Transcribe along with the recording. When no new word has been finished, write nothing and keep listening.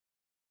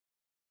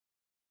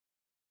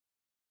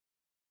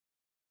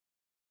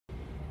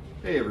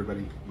Hey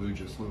everybody, Lou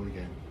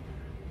again.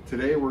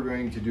 Today we're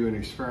going to do an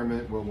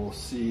experiment where we'll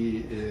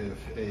see if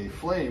a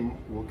flame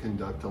will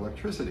conduct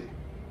electricity.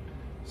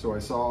 So I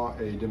saw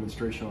a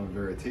demonstration on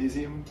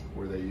Veritasium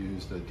where they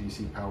used a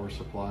DC power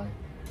supply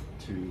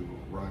to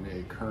run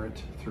a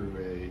current through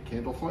a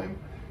candle flame,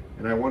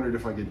 and I wondered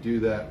if I could do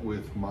that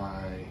with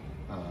my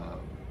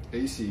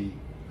AC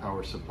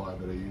power supply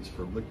that I use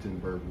for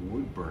Lichtenberg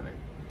wood burning.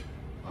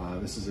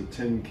 This is a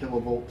 10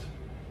 kilovolt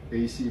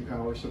AC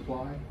power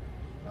supply.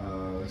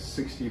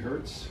 60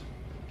 hertz,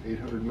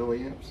 800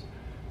 milliamps.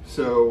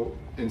 So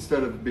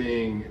instead of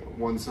being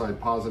one side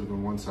positive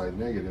and one side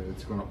negative,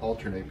 it's going to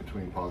alternate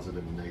between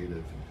positive and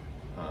negative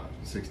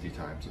 60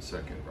 times a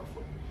second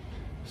roughly.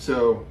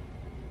 So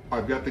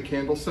I've got the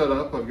candle set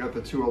up, I've got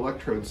the two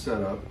electrodes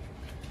set up,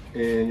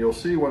 and you'll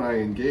see when I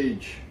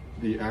engage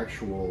the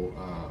actual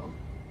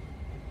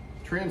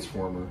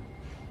transformer,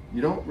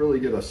 you don't really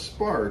get a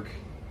spark,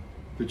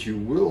 but you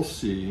will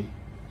see,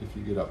 if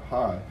you get up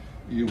high,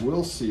 you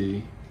will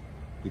see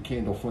the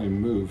candle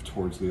flame move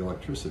towards the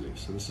electricity.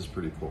 So this is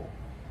pretty cool.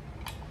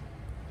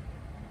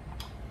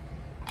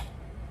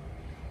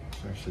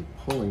 It's actually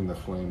pulling the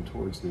flame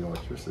towards the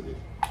electricity.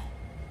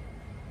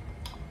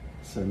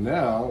 So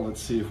now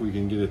let's see if we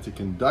can get it to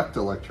conduct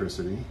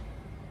electricity.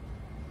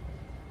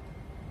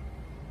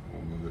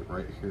 We'll move it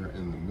right here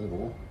in the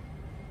middle.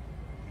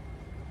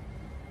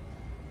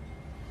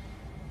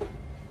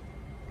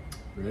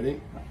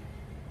 Ready?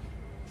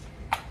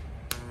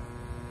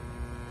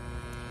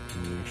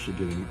 And you actually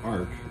get an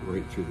arc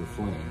right through the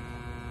flame.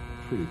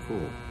 Pretty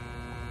cool.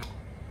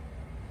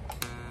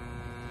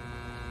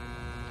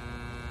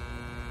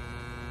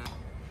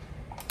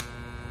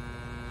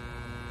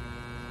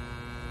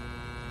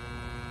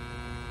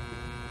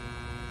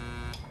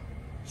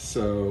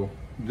 So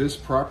this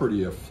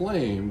property of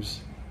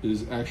flames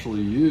is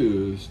actually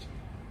used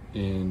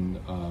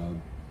in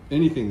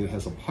anything that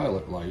has a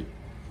pilot light.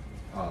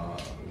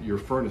 Your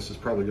furnace is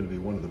probably going to be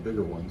one of the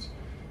bigger ones,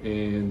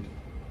 and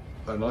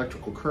an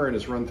electrical current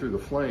is run through the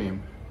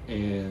flame,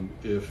 and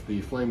if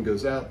the flame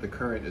goes out, the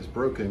current is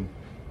broken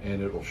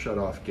and it will shut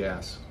off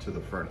gas to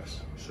the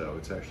furnace. So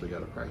it's actually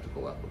got a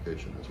practical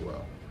application as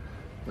well.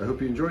 I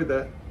hope you enjoyed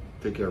that.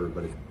 Take care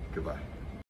everybody. Goodbye.